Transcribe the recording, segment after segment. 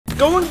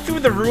Going through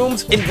the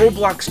rooms in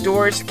Roblox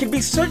doors can be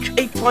such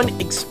a fun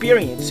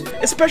experience,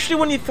 especially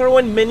when you throw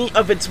in many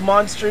of its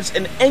monsters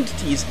and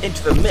entities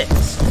into the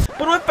mix.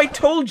 But what if I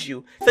told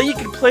you that you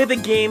can play the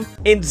game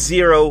in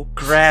zero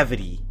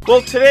gravity?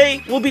 Well,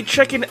 today we'll be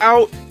checking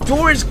out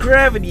Doors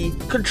Gravity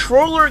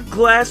Controller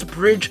Glass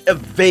Bridge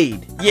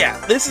Evade.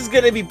 Yeah, this is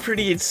gonna be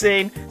pretty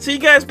insane, so you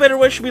guys better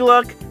wish me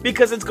luck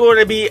because it's going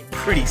to be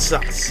pretty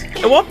sus.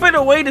 And what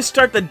better way to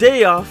start the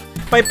day off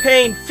by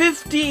paying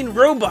 15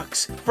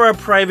 Robux for a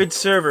private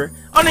server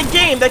on a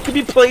game that can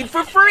be played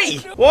for free?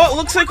 Well, it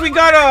looks like we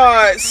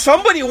got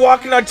somebody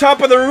walking on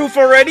top of the roof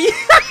already.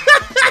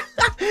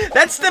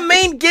 That's the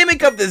main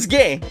gimmick of this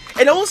game.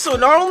 And also,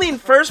 not only in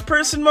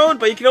first-person mode,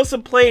 but you can also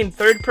play in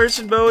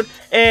third-person mode,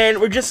 and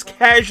we're just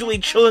casually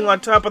chilling on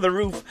top of the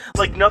roof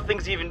like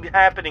nothing's even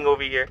happening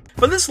over here.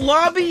 But this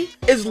lobby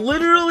is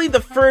literally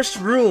the first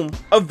room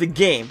of the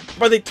game,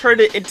 where they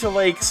turned it into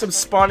like some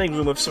spawning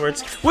room of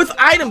sorts, with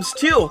items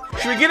too.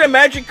 Should we get a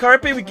magic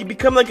carpet? We can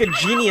become like a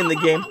genie in the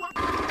game.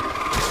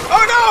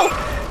 Oh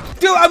no!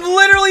 Dude, I'm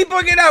literally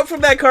bugging out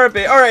from that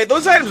carpet. Alright,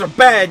 those items are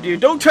bad,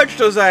 dude. Don't touch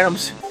those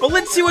items. But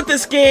let's see what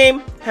this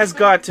game has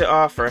got to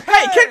offer.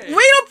 Hey,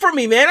 wait up for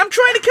me, man. I'm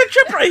trying to catch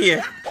up right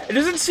here. It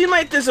doesn't seem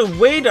like there's a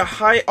way to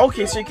hide.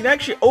 Okay, so you can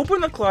actually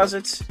open the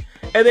closets,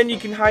 and then you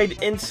can hide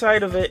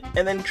inside of it,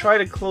 and then try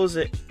to close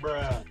it.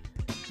 Bruh.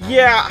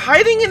 Yeah,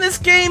 hiding in this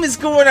game is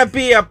going to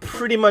be a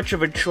pretty much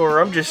of a chore,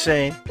 I'm just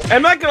saying.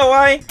 I'm not gonna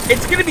lie,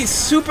 it's gonna be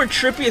super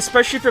trippy,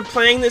 especially if you're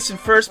playing this in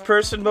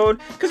first-person mode,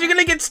 because you're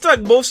gonna get stuck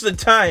most of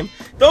the time.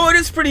 Though it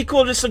is pretty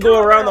cool just to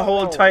go around the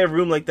whole entire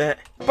room like that.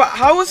 But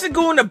how is it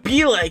going to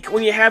be like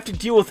when you have to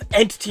deal with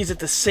entities at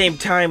the same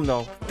time,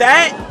 though?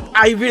 That,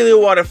 I really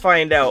want to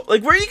find out.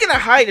 Like, where are you gonna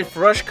hide if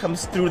Rush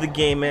comes through the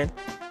game, man?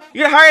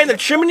 You gonna hide in the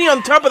chimney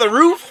on top of the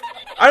roof?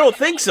 I don't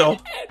think so.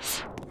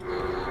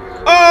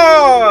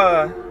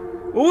 Oh!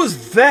 What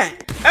was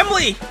that?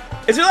 Emily!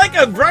 Is there like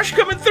a rush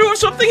coming through or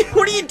something?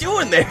 What are you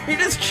doing there? You're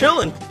just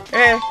chilling.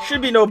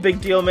 Should be no big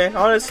deal, man,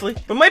 honestly.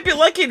 But might be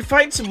lucky to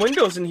find some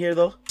windows in here,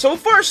 though. So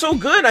far, so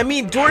good. I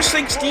mean, door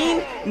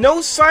 16, no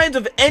signs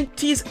of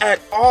entities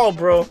at all,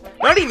 bro.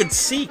 Not even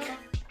Seek.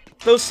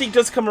 Though Seek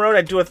does come around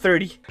at door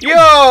 30.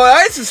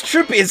 Yo, this is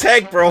trippy as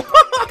heck, bro.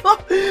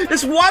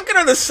 Just walking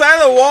on the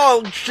side of the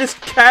wall, just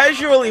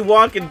casually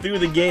walking through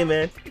the game,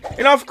 man.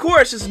 And of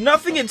course, there's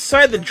nothing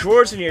inside the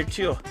drawers in here,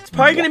 too. It's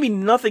probably gonna be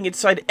nothing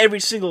inside every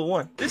single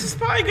one. This is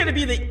probably gonna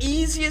be the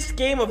easiest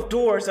game of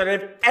doors that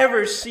I've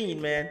ever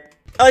seen, man.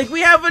 Like,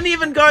 we haven't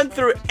even gone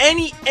through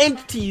any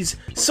entities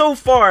so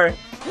far,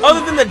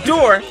 other than the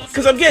door,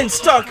 because I'm getting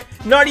stuck,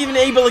 not even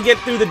able to get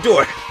through the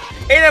door.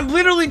 And I'm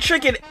literally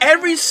checking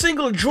every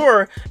single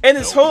drawer in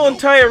this whole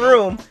entire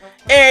room,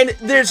 and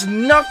there's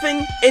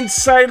nothing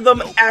inside of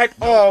them at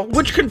all,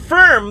 which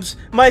confirms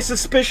my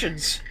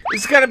suspicions.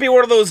 It's gotta be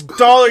one of those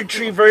Dollar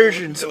Tree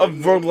versions of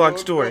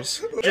Roblox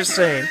doors. Just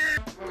saying.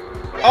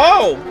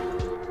 Oh!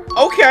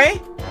 Okay.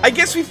 I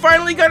guess we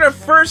finally got our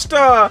first,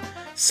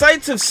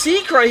 sights of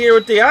Seek right here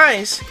with the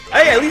eyes.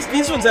 Hey, at least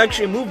these ones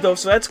actually moved, though,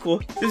 so that's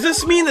cool. Does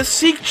this mean the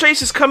Seek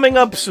chase is coming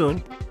up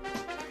soon?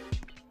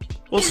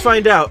 Let's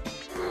find out.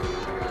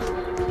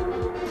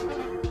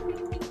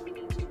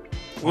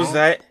 What was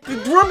that? The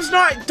room's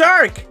not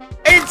dark,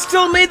 and it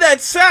still made that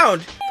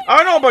sound. I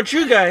don't know about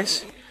you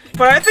guys,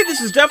 but I think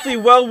this is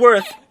definitely well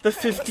worth the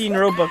 15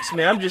 Robux,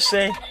 man. I'm just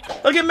saying.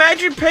 Like,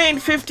 imagine paying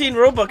 15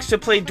 Robux to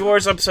play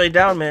Doors Upside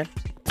Down, man.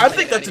 I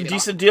think that's a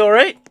decent deal,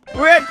 right?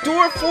 We're at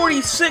door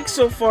 46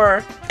 so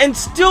far, and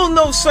still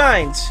no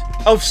signs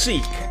of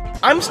Seek.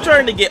 I'm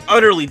starting to get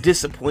utterly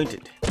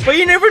disappointed. But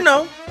you never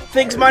know.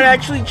 Things might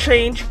actually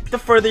change the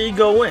further you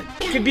go in.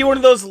 It could be one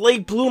of those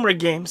late bloomer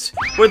games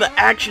where the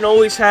action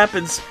always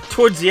happens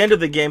towards the end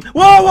of the game.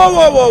 Whoa, whoa,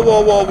 whoa, whoa,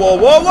 whoa, whoa, whoa,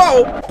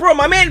 whoa, whoa! Bro,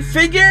 my man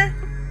Figure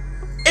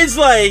is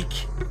like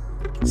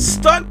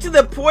stuck to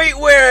the point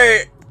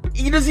where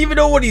he doesn't even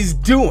know what he's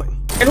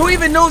doing. And who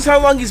even knows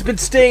how long he's been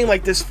staying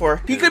like this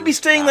for? He could be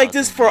staying like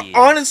this for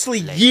honestly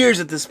years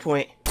at this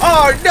point.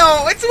 Oh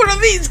no, it's one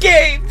of these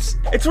games!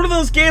 It's one of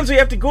those games where you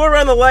have to go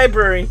around the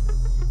library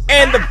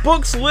and the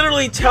books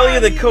literally tell you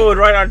the code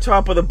right on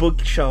top of the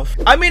bookshelf.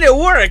 I mean, it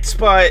works,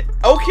 but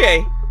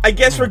okay. I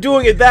guess we're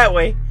doing it that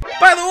way.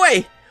 By the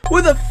way,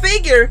 with a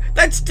figure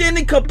that's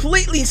standing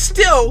completely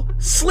still,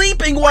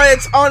 sleeping while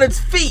it's on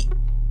its feet.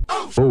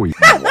 Oh, yeah.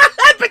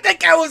 I bet that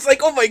guy was like,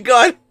 oh my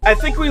god. I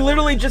think we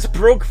literally just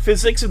broke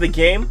physics of the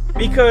game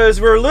because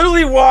we're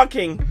literally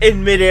walking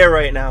in midair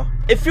right now.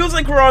 It feels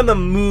like we're on the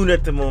moon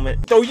at the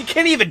moment. Though you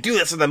can't even do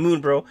this on the moon,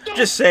 bro.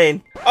 Just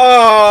saying.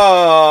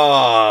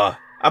 Oh,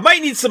 I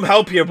might need some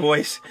help here,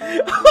 boys.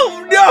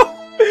 Oh no!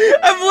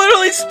 I'm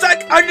literally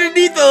stuck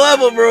underneath the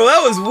level, bro.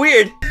 That was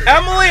weird.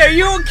 Emily, are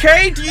you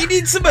okay? Do you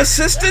need some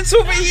assistance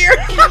over here?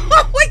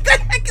 What the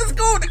heck is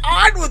going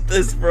on with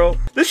this, bro?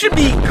 This should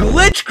be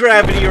glitch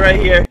gravity right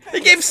here. The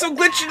game's so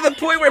glitchy to the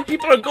point where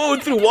people are going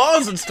through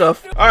walls and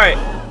stuff. Alright.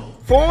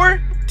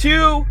 4,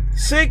 2,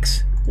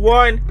 6,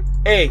 1,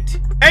 8.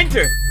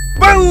 Enter.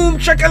 Boom!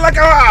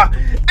 Shakalaka!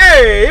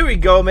 Hey, here we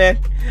go, man.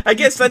 I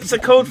guess that's the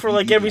code for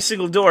like every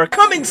single door.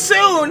 Coming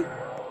soon!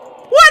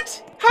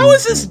 What? How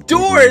is this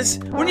doors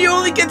when you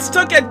only get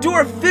stuck at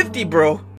door 50, bro?